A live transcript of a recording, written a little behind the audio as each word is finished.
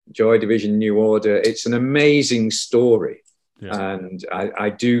Joy Division, New Order. It's an amazing story. Yeah. And I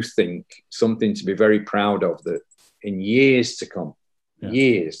do think something to be very proud of, that in years to come,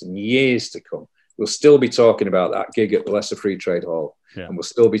 years and years to come, we'll still be talking about that gig at the Leicester Free Trade Hall. Yeah. And we'll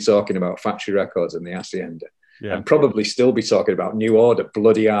still be talking about Factory Records and the Hacienda. Yeah. And probably still be talking about New Order,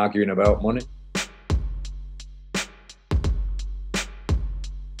 bloody arguing about money.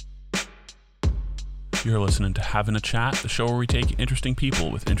 You're listening to Having a Chat, the show where we take interesting people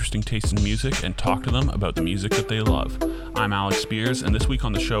with interesting tastes in music and talk to them about the music that they love. I'm Alex Spears, and this week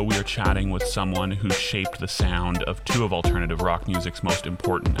on the show we are chatting with someone who shaped the sound of two of alternative rock music's most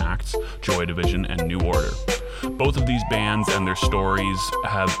important acts, Joy Division and New Order. Both of these bands and their stories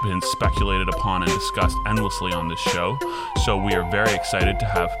have been speculated upon and discussed endlessly on this show, so we are very excited to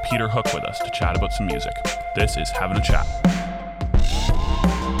have Peter Hook with us to chat about some music. This is Having a Chat.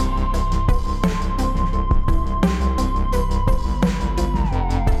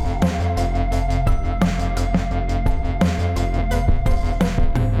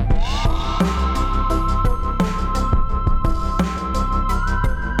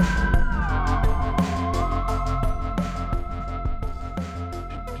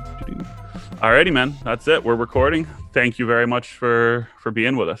 Alrighty, man. That's it. We're recording. Thank you very much for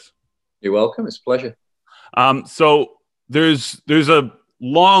being with us. You're welcome. It's a pleasure. So there's a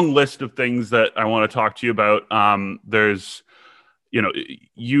long list of things that I want to talk to you about. There's,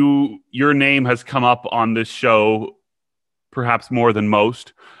 your name has come up on this show perhaps more than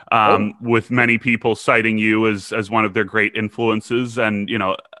most, with many people citing you as one of their great influences, and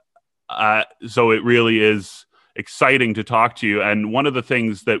so it really is exciting to talk to you. And one of the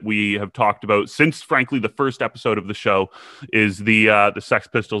things that we have talked about since, frankly, the first episode of the show is the Sex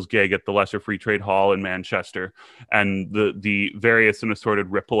Pistols gig at the Leicester Free Trade Hall in Manchester, and the various and assorted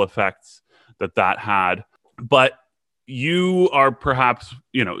ripple effects that had. But you are perhaps,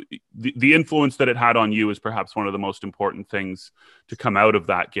 the influence that it had on you is perhaps one of the most important things to come out of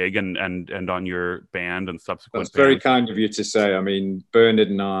that gig and on your band and subsequent. That's very kind of you to say. I mean, Bernard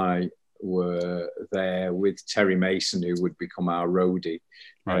and I were there with Terry Mason, who would become our roadie.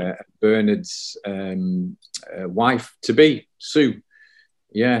 Right. Bernard's wife to be, Sue.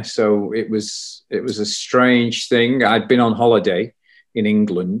 Yeah, so it was a strange thing. I'd been on holiday in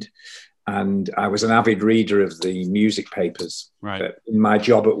England, and I was an avid reader of the music papers. Right. In my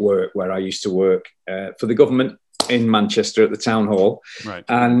job at work, where I used to work for the government in Manchester at the town hall. Right.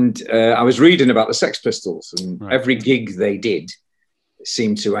 And I was reading about the Sex Pistols, and Right. every gig they did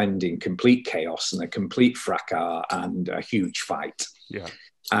seemed to end in complete chaos and a complete fracas and a huge fight. Yeah.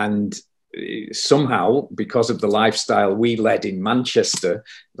 And somehow, because of the lifestyle we led in Manchester,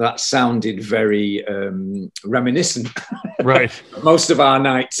 that sounded very reminiscent. Right. Most of our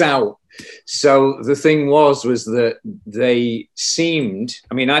nights out. So the thing was that they seemed,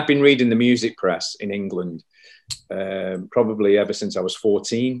 I mean, I'd been reading the music press in England probably ever since I was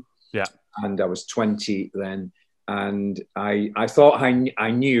 14. Yeah. And I was 20 then. And I thought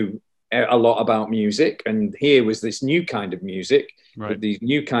I knew a lot about music, and here was this new kind of music, right, with these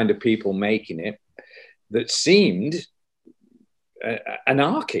new kind of people making it, that seemed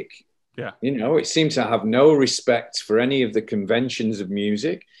anarchic. Yeah. It seemed to have no respect for any of the conventions of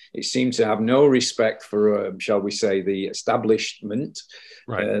music. It seemed to have no respect for, shall we say, the establishment,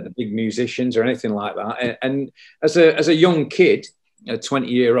 right, the big musicians or anything like that. And as a young kid, a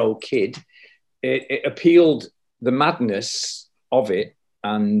 20-year-old kid, it appealed. The madness of it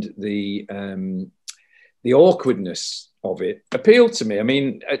and the awkwardness of it appealed to me. I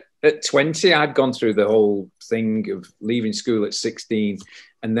mean, at 20, I'd gone through the whole thing of leaving school at 16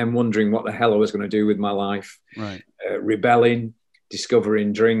 and then wondering what the hell I was going to do with my life. Right. Rebelling,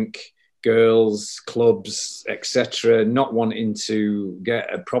 discovering drink, girls, clubs, etc., not wanting to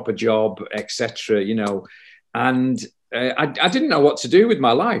get a proper job, etc., and I didn't know what to do with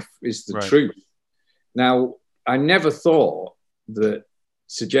my life, is the right. truth. Now, I never thought that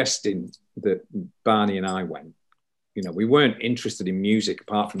suggesting that Barney and I went, we weren't interested in music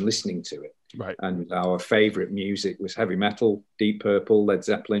apart from listening to it. Right. And our favorite music was heavy metal, Deep Purple, Led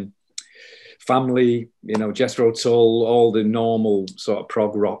Zeppelin, Family, Jethro Tull, all the normal sort of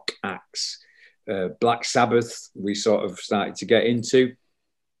prog rock acts. Black Sabbath, we sort of started to get into.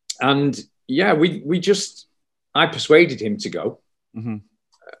 And yeah, I persuaded him to go. Mm-hmm.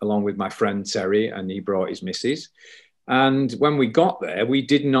 Along with my friend Terry, and he brought his missus. And when we got there, we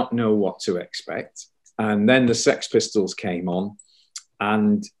did not know what to expect. And then the Sex Pistols came on,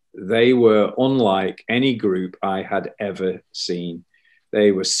 and they were unlike any group I had ever seen.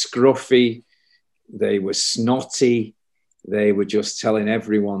 They were scruffy, they were snotty, they were just telling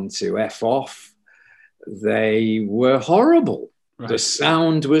everyone to F off. They were horrible. The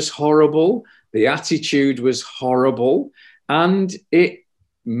sound was horrible. The attitude was horrible. And it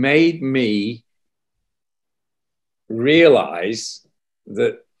made me realize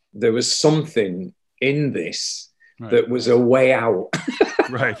that there was something in this that was a way out.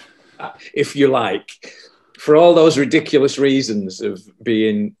 Right. If you like, for all those ridiculous reasons of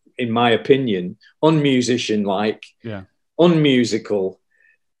being, in my opinion, unmusician-like, unmusical,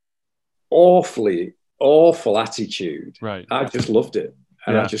 awful attitude. Right. I just loved it.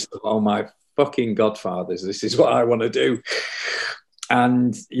 And I just thought, oh my fucking godfathers, this is what I want to do.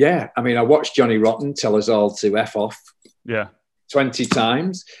 And yeah, I mean, I watched Johnny Rotten tell us all to F off 20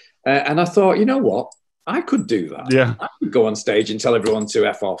 times. And I thought, you know what? I could do that. Yeah. I could go on stage and tell everyone to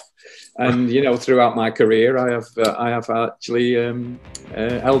F off. And, you know, throughout my career, I have actually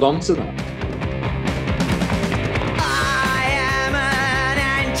held on to that.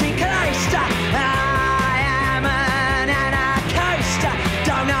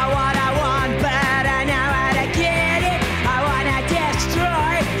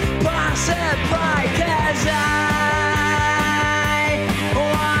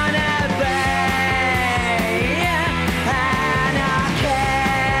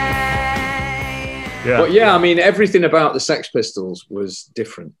 Yeah. But yeah, I mean, everything about the Sex Pistols was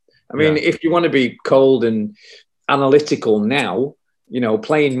different. I mean, if you want to be cold and analytical now, you know,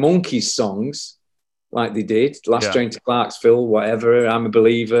 playing Monkees songs like they did, Last Train to Clarksville, whatever, I'm a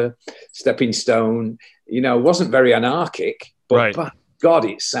Believer, Stepping Stone, you know, wasn't very anarchic, but by God,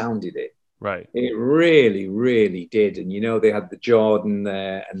 it sounded it. Right. It really, really did. And, you know, they had the Jordan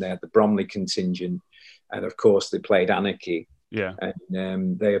there and they had the Bromley contingent. And of course, they played Anarchy. Yeah.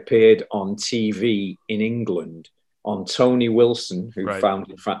 And they appeared on TV in England on Tony Wilson, who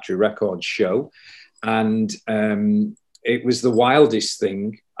founded Factory Records show. And it was the wildest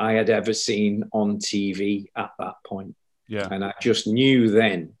thing I had ever seen on TV at that point. Yeah. And I just knew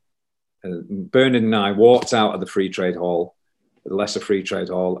then, Bernard and I walked out of the Free Trade Hall, the Lesser Free Trade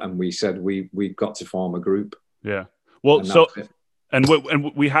Hall, and we said, we've got to form a group. Yeah. Well, and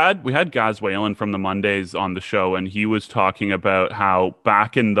we had Gaz Whalen from the Mondays on the show, and he was talking about how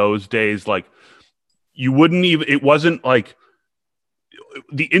back in those days, like, you wouldn't even, it wasn't like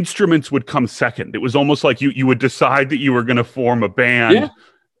the instruments would come second. It was almost like you would decide that you were going to form a band,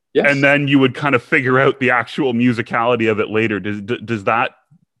 and then you would kind of figure out the actual musicality of it later. Does that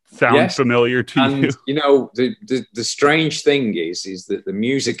sound familiar to you? You know, the strange thing is that the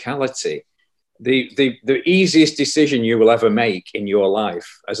musicality, the easiest decision you will ever make in your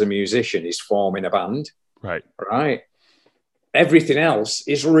life as a musician is forming a band. Right. Everything else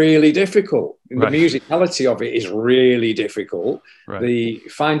is really difficult. The musicality of it is really difficult. The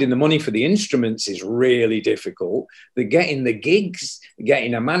finding the money for the instruments is really difficult. The getting the gigs,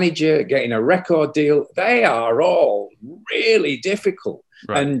 getting a manager, getting a record deal, they are all really difficult.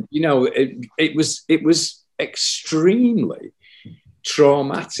 And, you know, it was extremely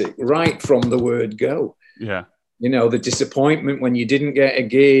traumatic right from the word go. Yeah. You know, the disappointment when you didn't get a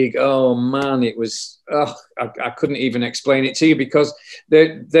gig. Oh man, it was, I couldn't even explain it to you, because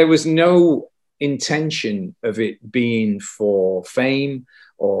there was no intention of it being for fame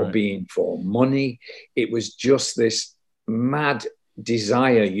or being for money. It was just this mad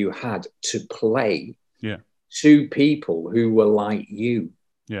desire you had to play to people who were like you.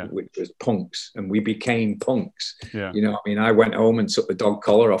 Which was punks, and we became punks. You know, I mean, I went home and took the dog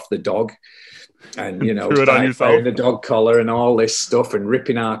collar off the dog, and, you know, threw it on yourself, the dog collar and all this stuff, and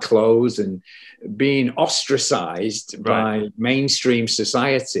ripping our clothes and being ostracized by mainstream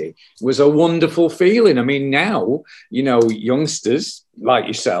society was a wonderful feeling. I mean, now, you know, youngsters like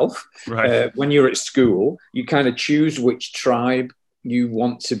yourself, when you're at school, you kind of choose which tribe you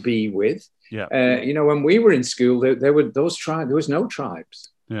want to be with. You know, when we were in school, there were those tribes. There was no tribes.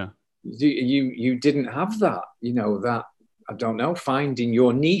 You didn't have that. You know, that, I don't know, finding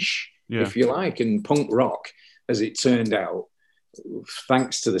your niche, if you like, and punk rock, as it turned out,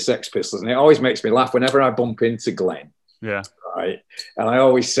 thanks to the Sex Pistols. And it always makes me laugh whenever I bump into Glenn. Right. And I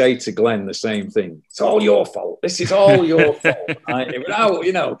always say to Glenn the same thing. It's all your fault. This is all your fault. Without,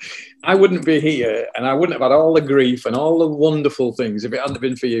 you know, I wouldn't be here, and I wouldn't have had all the grief and all the wonderful things if it hadn't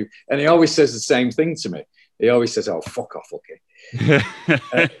been for you. And he always says the same thing to me. He always says, oh, fuck off, okay.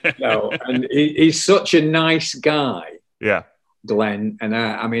 You know, and he's such a nice guy. Glenn. And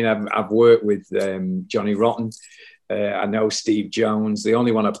I mean, I've worked with Johnny Rotten. I know Steve Jones. The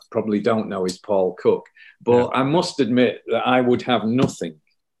only one I probably don't know is Paul Cook. But I must admit that I would have nothing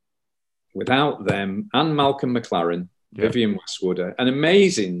without them, and Malcolm McLaren, Vivian Westwood, an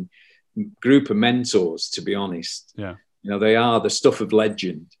amazing group of mentors, to be honest. You know, they are the stuff of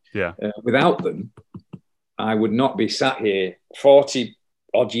legend. Without them, I would not be sat here 40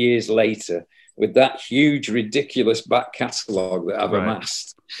 odd years later with that huge, ridiculous back catalogue that I've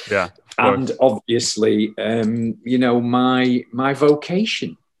amassed. Yeah. And obviously, you know, my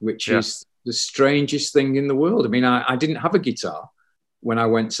vocation, which is the strangest thing in the world. I mean, I didn't have a guitar when I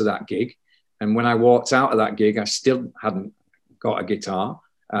went to that gig. And when I walked out of that gig, I still hadn't got a guitar.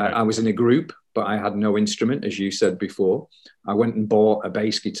 I was in a group, but I had no instrument, as you said before. I went and bought a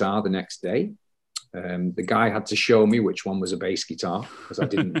bass guitar the next day. The guy had to show me which one was a bass guitar because I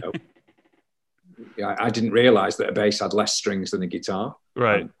didn't know. I didn't realize that a bass had less strings than a guitar.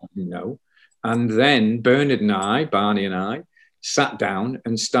 Right. I didn't know. And then Barney and I, sat down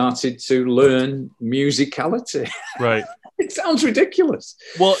and started to learn musicality. Right. It sounds ridiculous.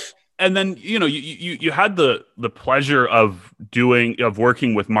 Well, and then, you know, you had the pleasure of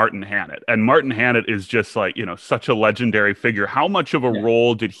working with Martin Hannett, and Martin Hannett is just like, you know, such a legendary figure. How much of a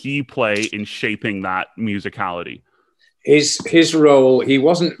role did he play in shaping that musicality? His role, he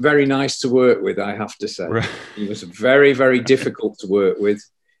wasn't very nice to work with, I have to say. Right. He was very, very difficult to work with.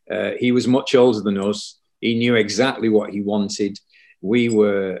 He was much older than us. He knew exactly what he wanted. We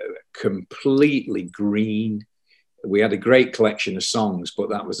were completely green. We had a great collection of songs, but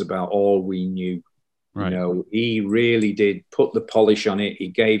that was about all we knew. Right. You know, he really did put the polish on it. He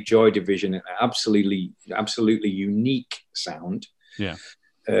gave Joy Division an absolutely unique sound. Yeah.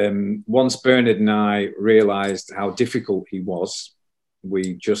 Once Bernard and I realized how difficult he was,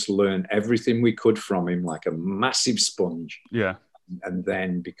 we just learned everything we could from him like a massive sponge. Yeah. And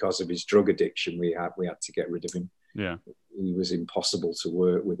then because of his drug addiction, we had to get rid of him. Yeah. He was impossible to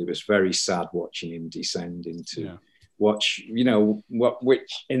work with. It was very sad watching him descend into which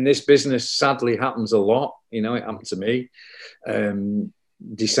in this business sadly happens a lot. You know, it happened to me,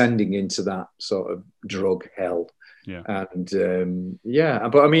 descending into that sort of drug hell. Yeah. And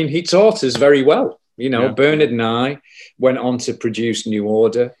but I mean, he taught us very well. You know, Bernard and I went on to produce New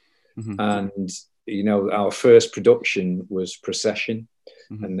Order, and you know, our first production was Procession,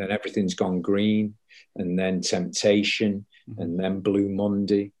 and then Everything's Gone Green, and then Temptation, and then Blue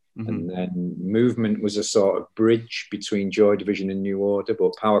Monday, and then Movement was a sort of bridge between Joy Division and New Order.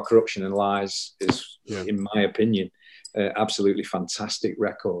 But Power, Corruption and Lies is, in my opinion, absolutely fantastic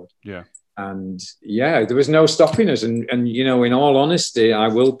record. Yeah. And there was no stopping us. And you know, in all honesty, I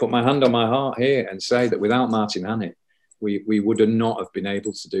will put my hand on my heart here and say that without Martin Hannett, we would have not have been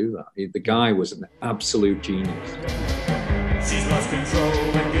able to do that. The guy was an absolute genius. She's lost control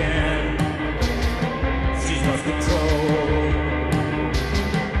again. She's lost control.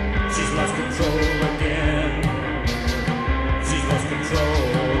 She's lost control again. She's lost control.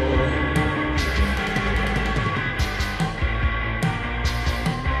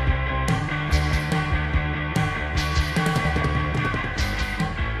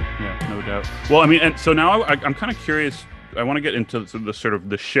 Yeah, no doubt. Well, I mean, and so now I'm kind of curious. I want to get into the sort of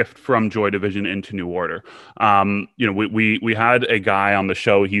the shift from Joy Division into New Order. You know, we had a guy on the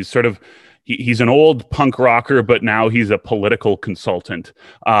show. He's sort of he's an old punk rocker, but now he's a political consultant.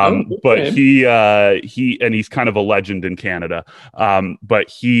 But he's kind of a legend in Canada. But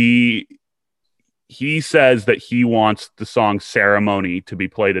he says that he wants the song "Ceremony" to be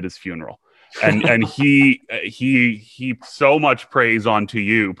played at his funeral. And he so much praise onto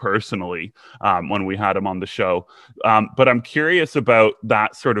you personally when we had him on the show. But I'm curious about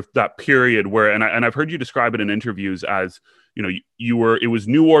that sort of that period where, and I've heard you describe it in interviews as, you know, it was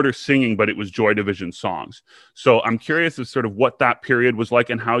New Order singing, but it was Joy Division songs. So I'm curious as sort of what that period was like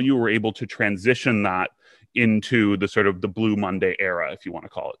and how you were able to transition that into the sort of the Blue Monday era, if you want to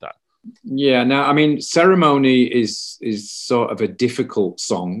call it that. Yeah, now, I mean, Ceremony is sort of a difficult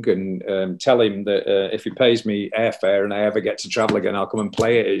song, and tell him that if he pays me airfare and I ever get to travel again, I'll come and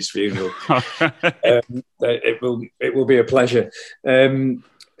play it at his funeral. It will be a pleasure.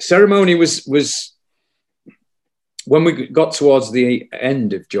 Ceremony was when we got towards the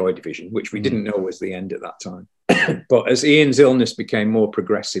end of Joy Division, which we didn't know was the end at that time. But as Ian's illness became more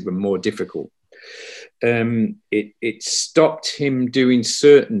progressive and more difficult, it stopped him doing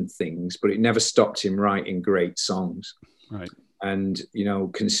certain things, but it never stopped him writing great songs. Right. And, you know,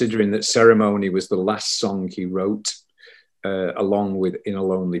 considering that Ceremony was the last song he wrote, along with In a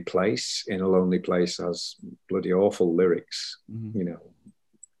Lonely Place. In a Lonely Place has bloody awful lyrics, you know,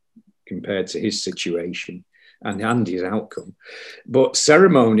 compared to his situation and his outcome. But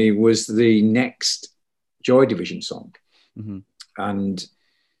Ceremony was the next Joy Division song. And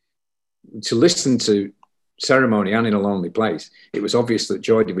to listen to Ceremony and In a Lonely Place, it was obvious that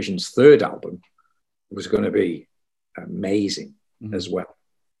Joy Division's third album was going to be amazing as well.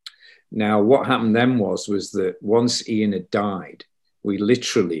 Now, what happened then was that once Ian had died, we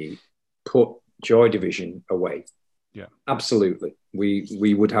literally put Joy Division away. Yeah, absolutely.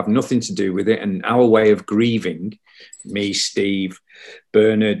 We would have nothing to do with it. And our way of grieving, me, Steve,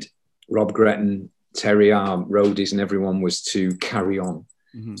 Bernard, Rob Gretton, Terry, our roadies, and everyone, was to carry on.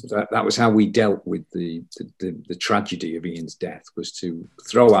 That was how we dealt with the tragedy of Ian's death, was to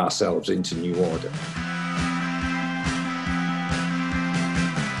throw ourselves into New Order.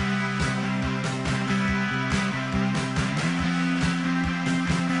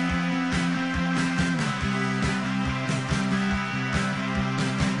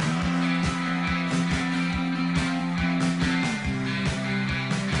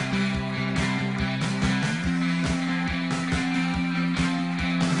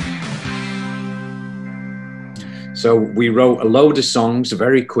 So we wrote a load of songs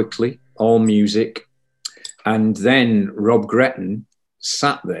very quickly, all music. And then Rob Gretton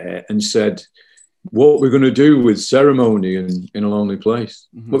sat there and said, what we're going to do with Ceremony and In a Lonely Place,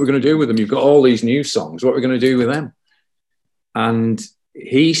 what we're going to do with them. You've got all these new songs. What we're going to do with them? And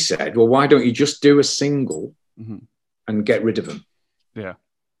he said, well, why don't you just do a single and get rid of them? Yeah.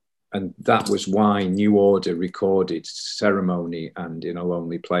 And that was why New Order recorded Ceremony and In a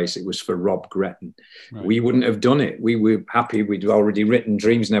Lonely Place. It was for Rob Gretton. Right. We wouldn't have done it. We were happy. We'd already written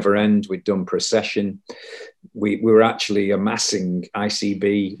Dreams Never End. We'd done Procession. We were actually amassing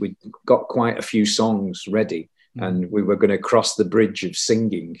ICB. We'd got quite a few songs ready. And we were going to cross the bridge of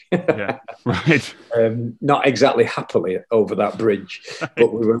singing. Yeah, right. Not exactly happily over that bridge,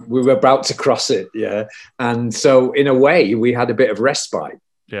 but we were about to cross it. Yeah. And so in a way, we had a bit of respite.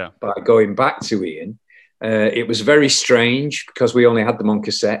 Yeah. By going back to Ian. It was very strange because we only had them on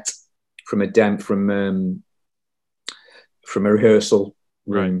cassette from a rehearsal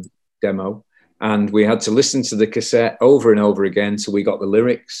room demo. And we had to listen to the cassette over and over again till we got the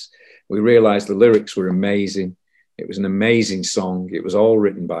lyrics. We realized the lyrics were amazing. It was an amazing song. It was all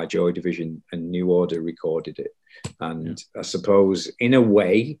written by Joy Division, and New Order recorded it. And I suppose in a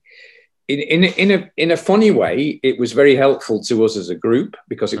way, in a funny way, it was very helpful to us as a group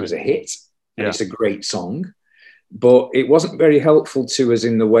because it was a hit and it's a great song. But it wasn't very helpful to us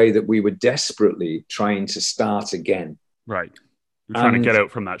in the way that we were desperately trying to start again. Right. You're trying to get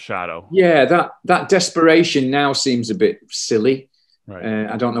out from that shadow. Yeah, that desperation now seems a bit silly. Right.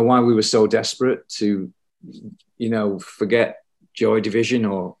 I don't know why we were so desperate to, forget Joy Division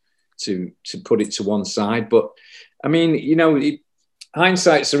or to put it to one side. But I mean,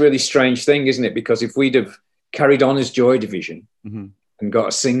 hindsight's a really strange thing, isn't it? Because if we'd have carried on as Joy Division and got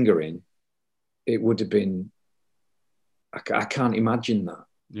a singer in, it would have been, I can't imagine that.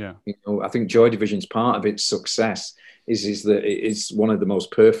 Yeah. I think Joy Division's part of its success is that it is one of the most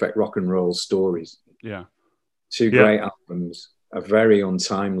perfect rock and roll stories. Yeah. Two great albums, a very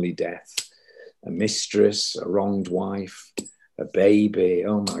untimely death, a mistress, a wronged wife, a baby.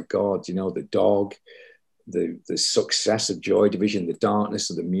 Oh my God, the dog. The success of Joy Division, the darkness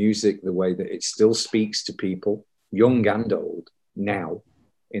of the music, the way that it still speaks to people, young and old, now,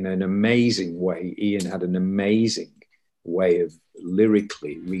 in an amazing way. Ian had an amazing way of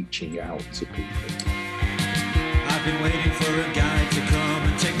lyrically reaching out to people. I've been waiting for a guy to come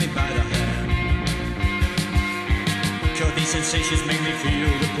and take me by the hand. Cause these sensations make me feel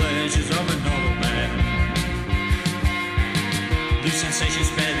the pleasures of a normal man. These sensations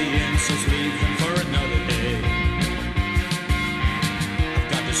spare the insults, leave them for another day.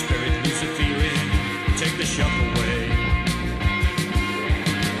 I've got the spirit, lose the feeling, take the shock away.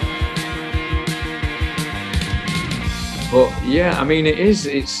 But yeah, I mean,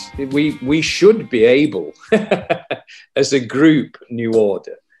 we should be able, as a group, New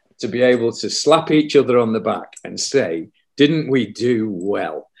Order, to be able to slap each other on the back and say, didn't we do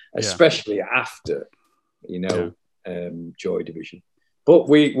well? Especially after, Joy Division. But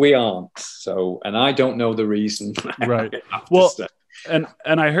we aren't. So, and I don't know the reason. Right. Well, and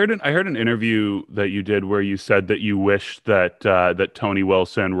I heard an interview that you did where you said that you wish that that Tony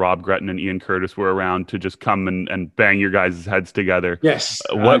Wilson, Rob Gretton, and Ian Curtis were around to just come and bang your guys' heads together. Yes.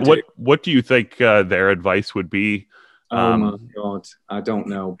 What do you think their advice would be? Oh my God, I don't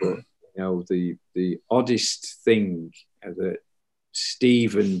know, but the oddest thing that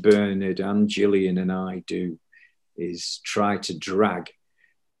Steve and Bernard and Gillian and I do is try to drag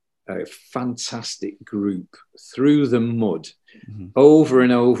a fantastic group through the mud over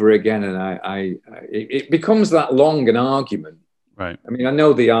and over again, and it becomes that long an argument. Right. I mean, I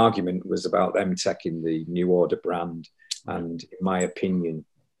know the argument was about them taking the New Order brand, and in my opinion,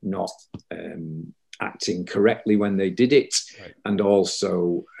 not acting correctly when they did it, and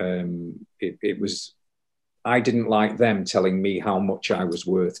also it was. I didn't like them telling me how much I was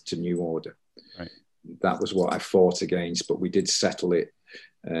worth to New Order. Right. That was what I fought against, but we did settle it.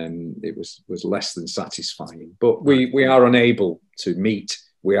 it was less than satisfying. But we are unable to meet,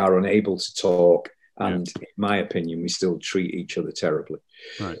 we are unable to talk, and in my opinion, we still treat each other terribly.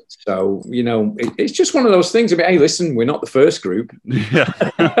 Right. So, you know, it's just one of those things. I mean, hey, listen, we're not the first group. Yeah,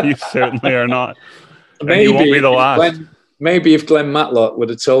 you certainly are not. Maybe you won't be the last. Maybe if Glenn Matlock would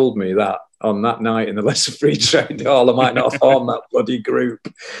have told me that on that night in the Leicester Free Trade Hall, I might not have formed that bloody group.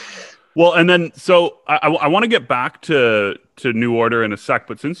 Well, and then, so I want to get back to New Order in a sec,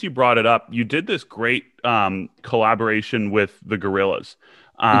 but since you brought it up, you did this great collaboration with the Gorillaz.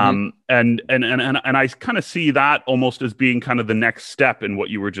 And I kind of see that almost as being kind of the next step in what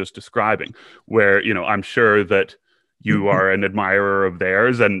you were just describing, where, you know, I'm sure that you are an admirer of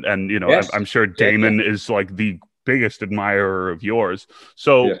theirs, and you know, yes. I'm sure Damon is like the biggest admirer of yours.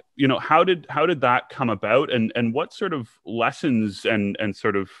 So, you know, how did that come about, and what sort of lessons and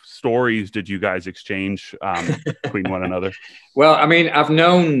sort of stories did you guys exchange between one another? Well, I mean, I've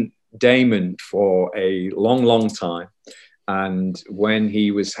known Damon for a long, long time. And when he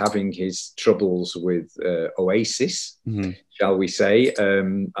was having his troubles with Oasis, shall we say,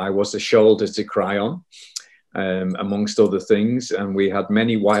 I was a shoulder to cry on, amongst other things. And we had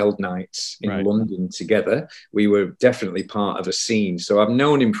many wild nights in London together. We were definitely part of a scene. So I've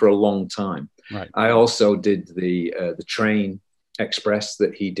known him for a long time. Right. I also did the Train Express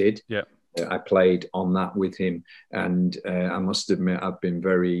that he did. Yeah. I played on that with him, and I must admit I've been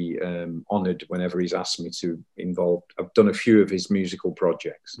very honoured whenever he's asked me to involve. I've done a few of his musical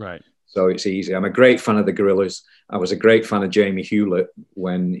projects, right? So it's easy. I'm a great fan of the Gorillaz. I was a great fan of Jamie Hewlett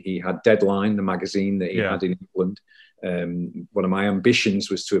when he had Deadline, the magazine that he had in England. One of my ambitions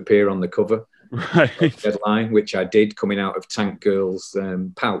was to appear on the cover of Deadline, which I did, coming out of Tank Girl's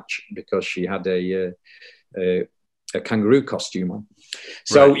pouch because she had a kangaroo costume on.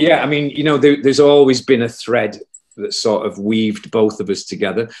 So, I mean, you know, there's always been a thread that sort of weaved both of us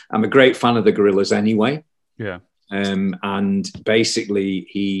together. I'm a great fan of the Gorillaz anyway. Yeah. And basically,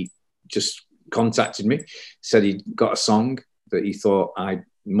 he just contacted me, said he'd got a song that he thought I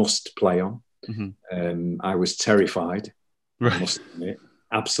must play on. I was terrified, I must admit.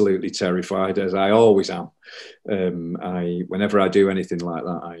 Absolutely terrified, as I always am. Whenever I do anything like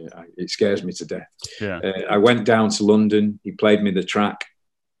that, it scares me to death. Yeah. I went down to London. He played me the track.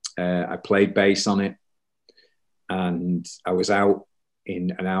 I played bass on it, and I was out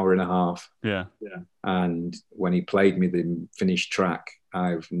in an hour and a half. Yeah. And when he played me the finished track,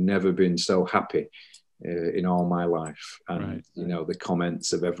 I've never been so happy in all my life. And you know, the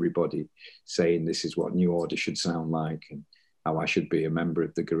comments of everybody saying this is what New Order should sound like, and how I should be a member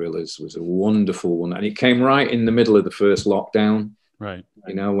of the Gorillaz was a wonderful one. And it came right in the middle of the first lockdown. Right.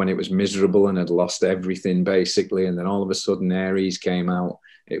 You know, when it was miserable and had lost everything basically. And then all of a sudden Aries came out.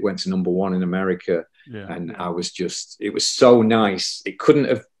 It went to #1 in America. Yeah. And I was it was so nice. It couldn't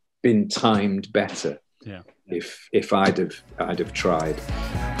have been timed better. Yeah. If I'd have tried.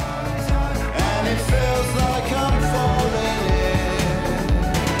 And it feels like I'm falling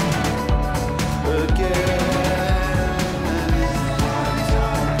in again.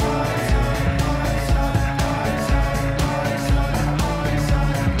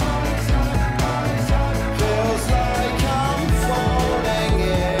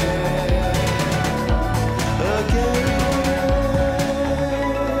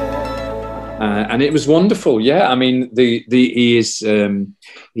 And it was wonderful. Yeah, I mean, he is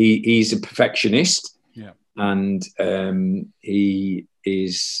he's a perfectionist. Yeah, and he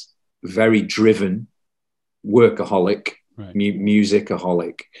is very driven, workaholic,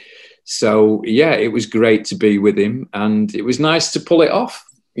 musicaholic. So yeah, it was great to be with him, and it was nice to pull it off.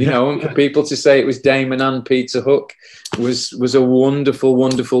 You know, and for people to say it was Damon and Peter Hook was a wonderful,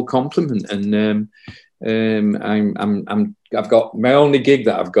 wonderful compliment. And I've got my only gig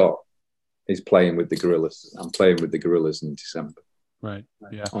that I've got is playing with the Gorillaz. I'm playing with the Gorillaz in December. Right.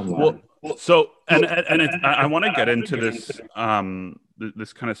 Yeah. Online. Well, so I want to get into this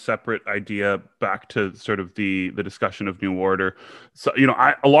this kind of separate idea back to sort of the discussion of New Order. So, you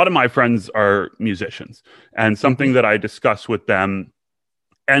know, a lot of my friends are musicians, and something that I discuss with them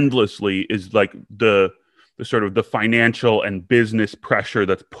endlessly is like the sort of the financial and business pressure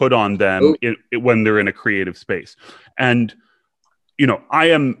that's put on them when they're in a creative space. And you know, I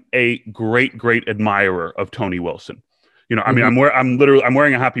am a great admirer of Tony Wilson. You know, I mean, I'm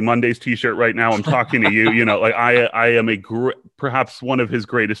wearing a Happy Mondays t-shirt right now. I'm talking to you. You know, like I am perhaps one of his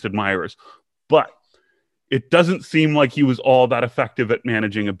greatest admirers. But it doesn't seem like he was all that effective at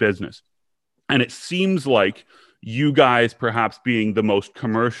managing a business. And it seems like you guys, perhaps being the most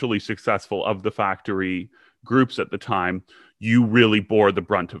commercially successful of the Factory groups at the time, you really bore the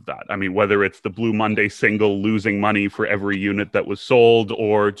brunt of that. I mean, whether it's the Blue Monday single losing money for every unit that was sold,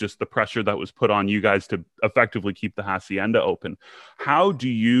 or just the pressure that was put on you guys to effectively keep the Hacienda open. How do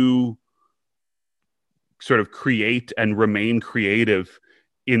you sort of create and remain creative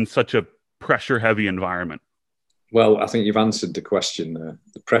in such a pressure-heavy environment? Well, I think you've answered the question there.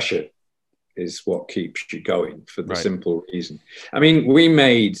 The pressure is what keeps you going, for the simple reason. I mean, we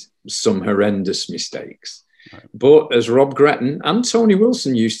made some horrendous mistakes. Right. But as Rob Gretton and Tony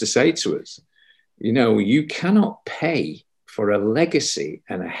Wilson used to say to us, you know, you cannot pay for a legacy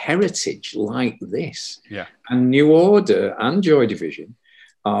and a heritage like this. Yeah. And New Order and Joy Division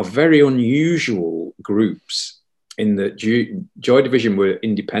are very unusual groups in that Joy Division were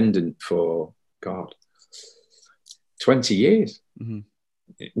independent for, 20 years. Mm-hmm.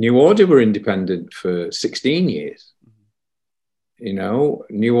 New Order were independent for 16 years. Mm-hmm. You know,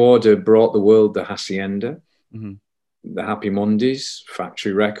 New Order brought the world the Hacienda. Mm-hmm. The Happy Mondays,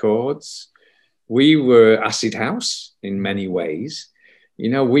 Factory Records. We were Acid House in many ways. You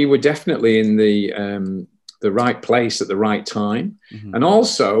know, we were definitely in the right place at the right time. Mm-hmm. And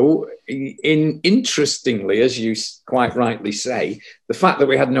also, interestingly, as you quite rightly say, the fact that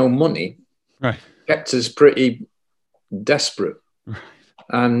we had no money kept us pretty desperate. Right.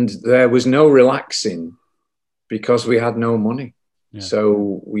 And there was no relaxing because we had no money. Yeah.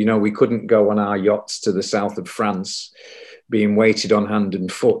 So, you know, we couldn't go on our yachts to the south of France being waited on hand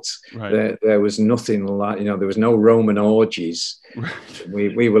and foot. Right. There was nothing like, you know, there was no Roman orgies. Right.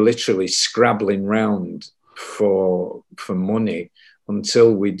 We were literally scrabbling round for money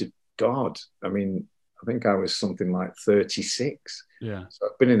until I mean, I think I was something like 36. Yeah. So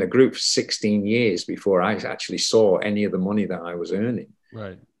I've been in a group for 16 years before I actually saw any of the money that I was earning.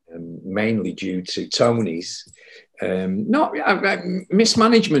 Right. Mainly due to Tony's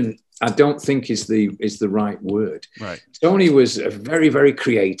mismanagement. I don't think is the right word. Right. Tony was a very, very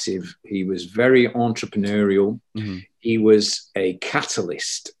creative. He was very entrepreneurial. Mm-hmm. He was a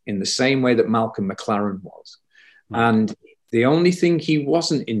catalyst in the same way that Malcolm McLaren was. Right. And the only thing he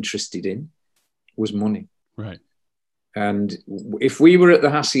wasn't interested in was money. Right. And if we were at the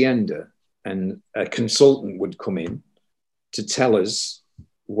Hacienda and a consultant would come in to tell us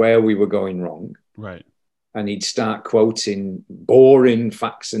where we were going wrong. Right. And he'd start quoting boring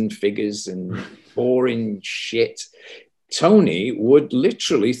facts and figures and boring shit. Tony would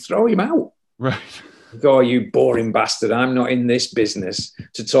literally throw him out. Right. Go, you boring bastard. I'm not in this business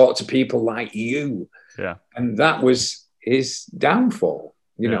to talk to people like you. Yeah. And that was his downfall,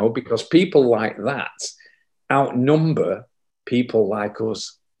 you know, because people like that outnumber people like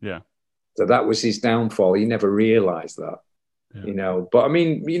us. Yeah. So that was his downfall. He never realized that. Yeah. You know, but I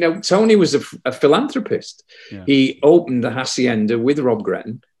mean, you know, Tony was a philanthropist. Yeah. He opened the Hacienda with Rob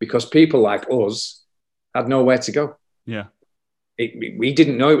Gretton because people like us had nowhere to go. Yeah. We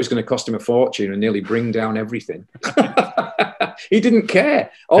didn't know it was going to cost him a fortune and nearly bring down everything. He didn't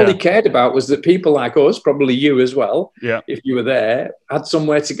care. All he cared about was that people like us, probably you as well, if you were there, had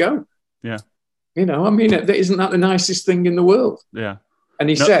somewhere to go. Yeah. You know, I mean, isn't that the nicest thing in the world? Yeah. And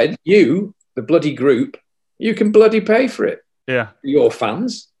he said, you, the bloody group, you can bloody pay for it. Yeah. Your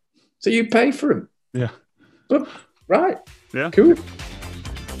fans. So you pay for them. Yeah. But, right. Yeah. Cool.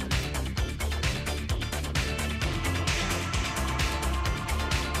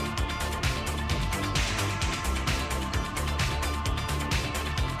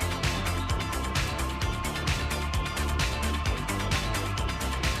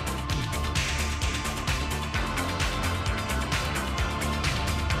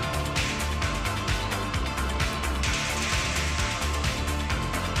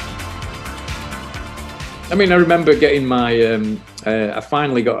 I mean, I remember getting my, I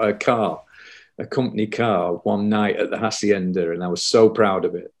finally got a company car one night at the Hacienda, and I was so proud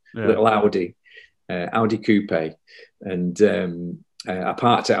of it. Yeah. Little Audi Coupe. And I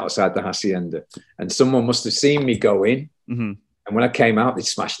parked it outside the Hacienda, and someone must have seen me go in. Mm-hmm. And when I came out, they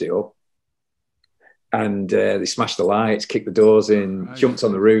smashed it up. And they smashed the lights, kicked the doors in, jumped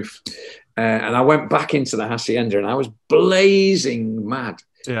on the roof. And I went back into the Hacienda, and I was blazing mad.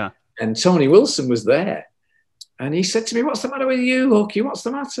 Yeah. And Tony Wilson was there. And he said to me, "What's the matter with you, Hooky? What's the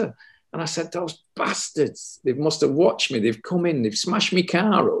matter?" And I said, "Those bastards, they must have watched me. They've come in, they've smashed my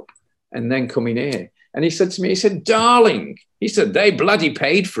car up and then come in here." And he said to me, he said, "Darling," he said, "they bloody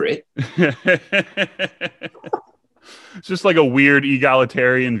paid for it." It's just like a weird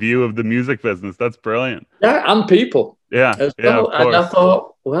egalitarian view of the music business. That's brilliant. Yeah, and people. Yeah. Well. And I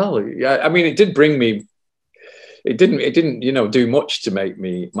thought, well, yeah, I mean, it did bring me, it didn't, you know, do much to make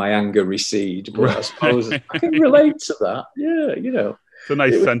my anger recede. But I suppose I can relate to that. Yeah, you know. It's a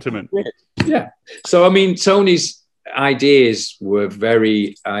nice sentiment. Yeah. So, I mean, Tony's ideas were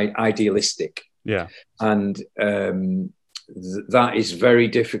very idealistic. Yeah. And that is very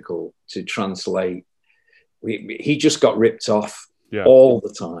difficult to translate. He just got ripped off all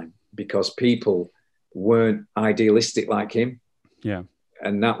the time because people weren't idealistic like him. Yeah.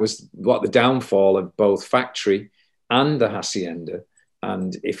 And that was what the downfall of both Factory and the Hacienda,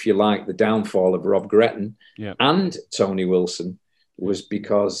 and if you like, the downfall of Rob Gretton and Tony Wilson, was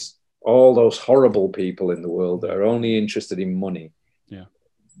because all those horrible people in the world that are only interested in money,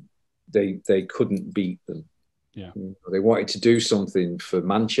 they couldn't beat them. Yeah. They wanted to do something for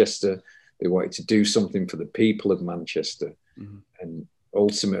Manchester. They wanted to do something for the people of Manchester. Mm-hmm. And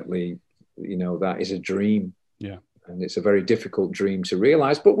ultimately, that is a dream. Yeah. And it's a very difficult dream to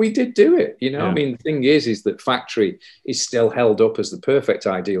realize, but we did do it. I mean, the thing is that Factory is still held up as the perfect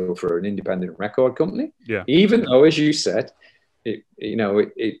ideal for an independent record company. Yeah. Even though, as you said, it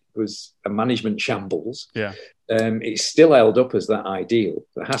was a management shambles. Yeah. It's still held up as that ideal.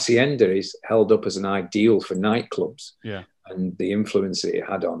 The Hacienda is held up as an ideal for nightclubs. Yeah. And the influence it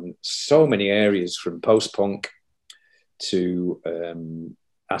had on so many areas, from post-punk to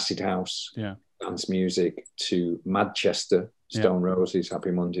acid house, dance music, to Manchester, Stone Roses,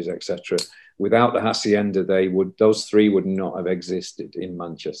 Happy Mondays, etc. Without the Hacienda, those three would not have existed in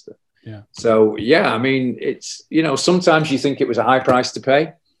Manchester. Yeah. So I mean, it's sometimes you think it was a high price to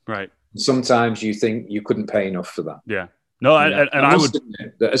pay, right? Sometimes you think you couldn't pay enough for that. Yeah. No, and I would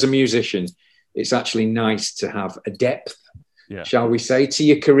admit that as a musician, it's actually nice to have a depth, shall we say, to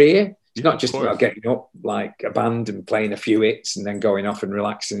your career. It's not just about getting up like a band and playing a few hits and then going off and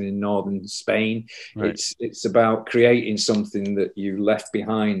relaxing in northern Spain. Right. It's about creating something that you left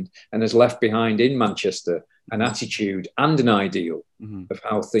behind and has left behind in Manchester, an attitude and an ideal of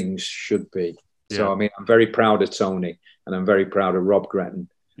how things should be. Yeah. So, I mean, I'm very proud of Tony, and I'm very proud of Rob Gretton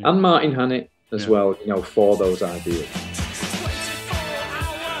and Martin Hannett as well, for those ideals.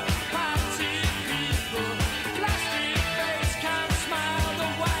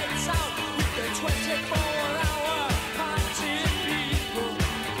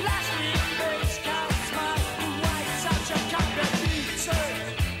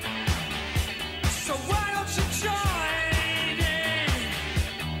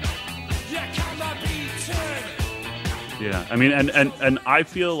 Yeah, I mean, and I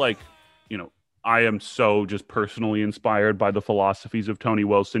feel like, I am so just personally inspired by the philosophies of Tony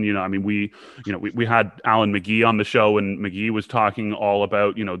Wilson. I mean, we had Alan McGee on the show, and McGee was talking all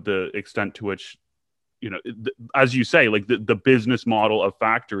about, the extent to which, as you say, like the business model of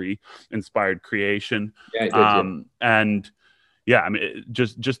Factory inspired creation. Yeah, it did, and I mean,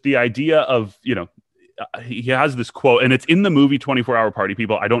 just the idea of, he has this quote, and it's in the movie 24 Hour Party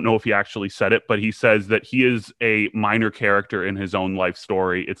People. I don't know if he actually said it, but he says that he is a minor character in his own life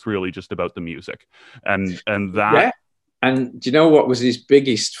story. It's really just about the music. And that. Yeah. And do you know what was his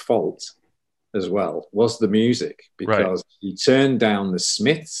biggest fault as well? Was the music, because he turned down the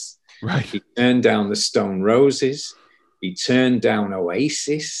Smiths. Right. He turned down the Stone Roses. He turned down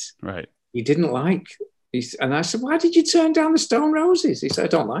Oasis. Right. He didn't like. And I said, why did you turn down the Stone Roses? He said, I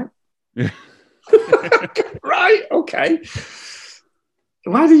don't like. Yeah. Right, okay.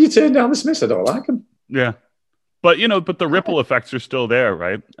 Why did you turn down the Smiths? I don't like them. Yeah, but but the ripple effects are still there,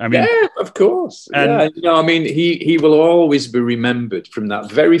 right? I mean, yeah, of course. And, I mean, he will always be remembered from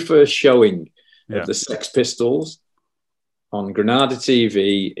that very first showing of the Sex Pistols on Granada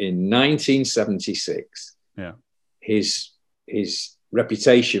TV in 1976. Yeah, his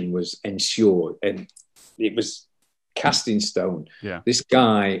reputation was ensured, and it was cast in stone. Yeah, this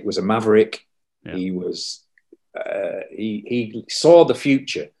guy was a maverick. Yeah. He was, he saw the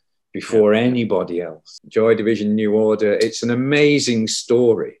future before anybody else. Joy Division, New Order, it's an amazing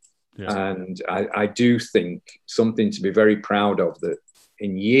story. Yeah. And I do think something to be very proud of, that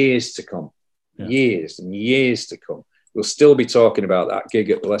in years to come, years and years to come, we'll still be talking about that gig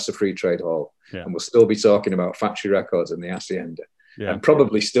at the Leicester Free Trade Hall. Yeah. And we'll still be talking about Factory Records and the Hacienda. Yeah. And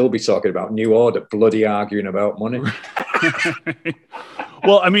probably still be talking about New Order, bloody arguing about money.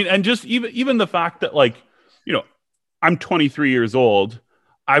 Well, I mean, and just even the fact that, like, I'm 23 years old.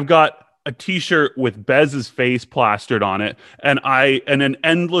 I've got a T-shirt with Bez's face plastered on it, and an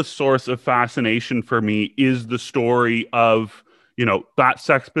endless source of fascination for me is the story of, that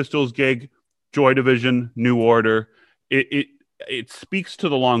Sex Pistols gig, Joy Division, New Order. It speaks to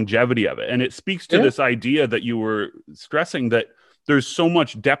the longevity of it, and it speaks to this idea that you were stressing, that there's so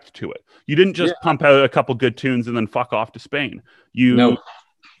much depth to it. You didn't just pump out a couple good tunes and then fuck off to Spain.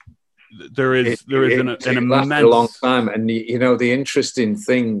 There is an immense, a long time. And the interesting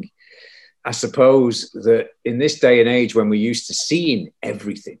thing, I suppose, that in this day and age when we're used to seeing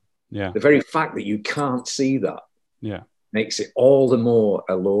everything, the very fact that you can't see that Yeah. makes it all the more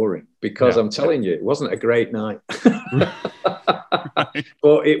alluring, because Yeah. I'm telling you, it wasn't a great night. Right.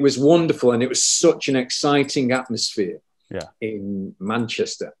 But it was wonderful, and it was such an exciting atmosphere Yeah. in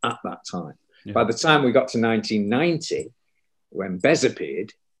Manchester at that time. Yeah. By the time we got to 1990, when Bez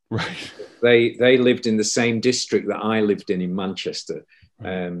appeared, Right. they lived in the same district that I lived in Manchester.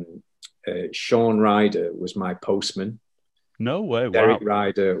 Sean Ryder was my postman. No way. Wow. Derek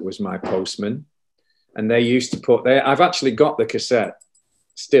Ryder was my postman. And they used to put there, I've actually got the cassette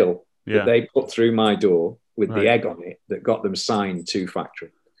still that they put through my door with the egg on it that got them signed to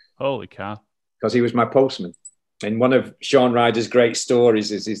Factory. Holy cow. Because he was my postman. And one of Sean Ryder's great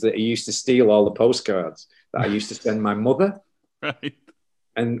stories is that he used to steal all the postcards that I used to send my mother. Right.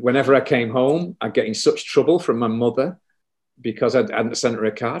 And whenever I came home, I'd get in such trouble from my mother because I hadn't sent her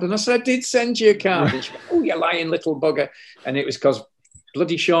a card. And I said, I did send you a card. Right. And she went, oh, you lying little bugger. And it was because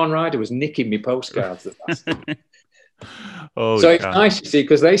bloody Sean Ryder was nicking me postcards. So it's nice, you see,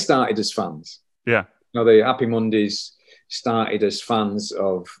 because they started as fans. Yeah. You know, the Happy Mondays started as fans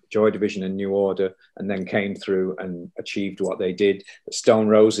of Joy Division and New Order, and then came through and achieved what they did. The Stone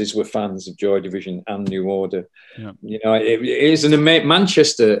Roses were fans of Joy Division and New Order. Yeah. You know, it is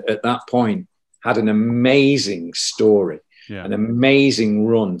Manchester at that point had an amazing story, an amazing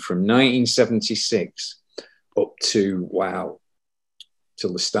run from 1976 up to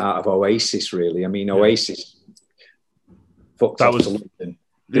till the start of Oasis. Really, I mean, Oasis fucked up to London.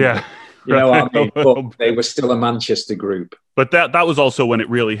 Yeah. You know what I mean? But they were still a Manchester group. But that was also when it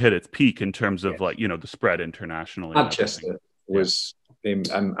really hit its peak in terms of like, you know, the spread internationally. Manchester was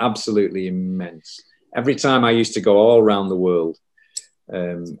absolutely immense. Every time I used to go all around the world,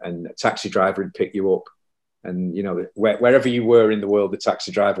 and a taxi driver would pick you up, and you know, wherever you were in the world, the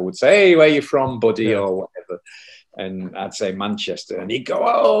taxi driver would say, "Hey, where you from, buddy?" or whatever, and I'd say Manchester, and he'd go,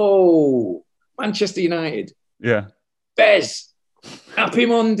 "Oh, Manchester United." Yeah. Bez. Happy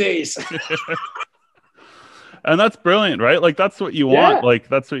Mondays. And that's brilliant, right? Like that's what you want. Like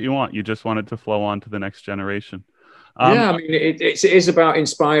that's what you want. You just want it to flow on to the next generation. I mean, it is about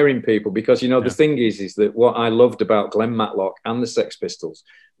inspiring people, because, you know, the thing is that what I loved about Glenn Matlock and the Sex Pistols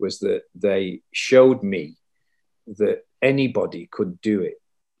was that they showed me that anybody could do it.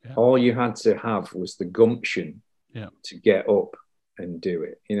 Yeah. All you had to have was the gumption to get up and do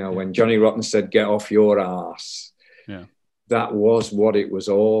it. You know, when Johnny Rotten said, "Get off your ass." Yeah. That was what it was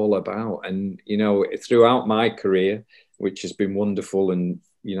all about. And, you know, throughout my career, which has been wonderful, and,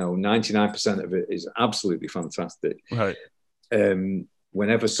 you know, 99% of it is absolutely fantastic. Right.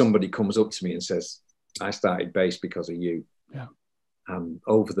 Whenever somebody comes up to me and says, "I started bass because of you," I'm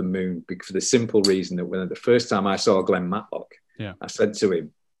over the moon, for the simple reason that when the first time I saw Glenn Matlock, I said to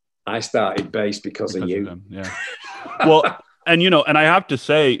him, "I started bass because of you." Well, and, you know, and I have to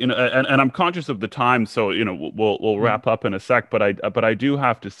say, you know, and I'm conscious of the time, so, you know, we'll wrap up in a sec, but I do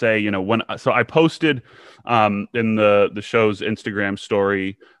have to say, you know, so I posted in the show's Instagram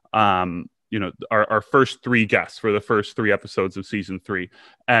story, you know, our first 3 guests for the first 3 episodes of season 3,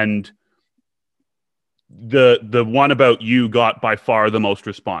 and the one about you got by far the most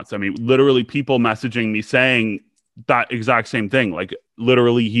response. I mean, literally people messaging me saying that exact same thing. Like,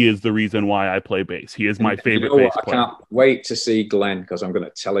 literally, he is the reason why I play bass. He is my favorite bass player. I can't wait to see Glenn, because I'm going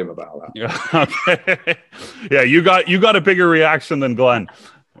to tell him about that. Okay. Yeah, you got a bigger reaction than Glenn.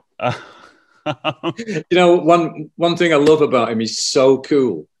 You know, one thing I love about him, he's so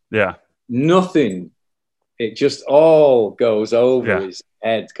cool. Yeah. Nothing. It just all goes over his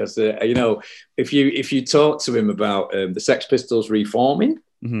head, because you know, if you talk to him about the Sex Pistols reforming,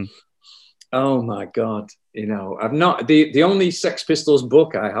 oh my God. You know, I've not the only Sex Pistols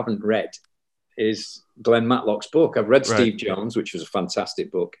book I haven't read is Glenn Matlock's book. I've read Steve Jones, which was a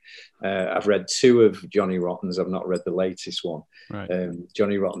fantastic book. I've read 2 of Johnny Rotten's. I've not read the latest one.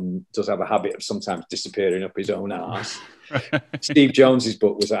 Johnny Rotten does have a habit of sometimes disappearing up his own arse. Steve Jones's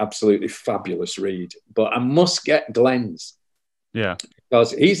book was an absolutely fabulous read, but I must get Glenn's. Yeah,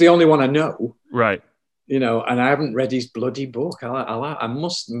 because he's the only one I know. Right. You know, and I haven't read his bloody book. I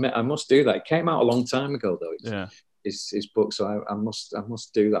must do that. It came out a long time ago, though. His book, so I must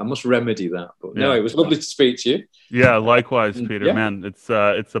do that. I must remedy that. But no, it was lovely to speak to you. Yeah, likewise, Peter. Man, it's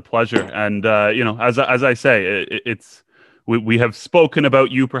a pleasure. And you know, as I say, we have spoken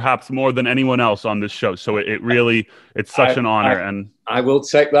about you perhaps more than anyone else on this show. So it's such an honor. And I will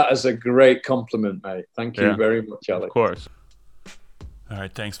take that as a great compliment, mate. Thank you very much, Alex. Of course. All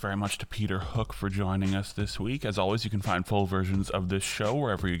right, thanks very much to Peter Hook for joining us this week. As always, you can find full versions of this show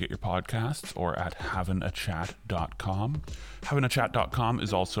wherever you get your podcasts or at havinachat.com. Havinachat.com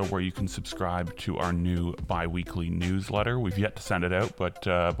is also where you can subscribe to our new bi-weekly newsletter. We've yet to send it out, but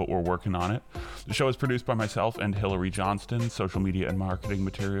we're working on it. The show is produced by myself and Hillary Johnston. Social media and marketing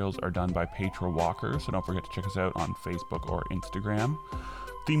materials are done by Petra Walker, so don't forget to check us out on Facebook or Instagram.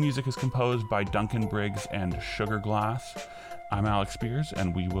 Theme music is composed by Duncan Briggs and Sugar Glass. I'm Alex Spears,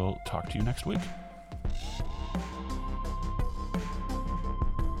 and we will talk to you next week.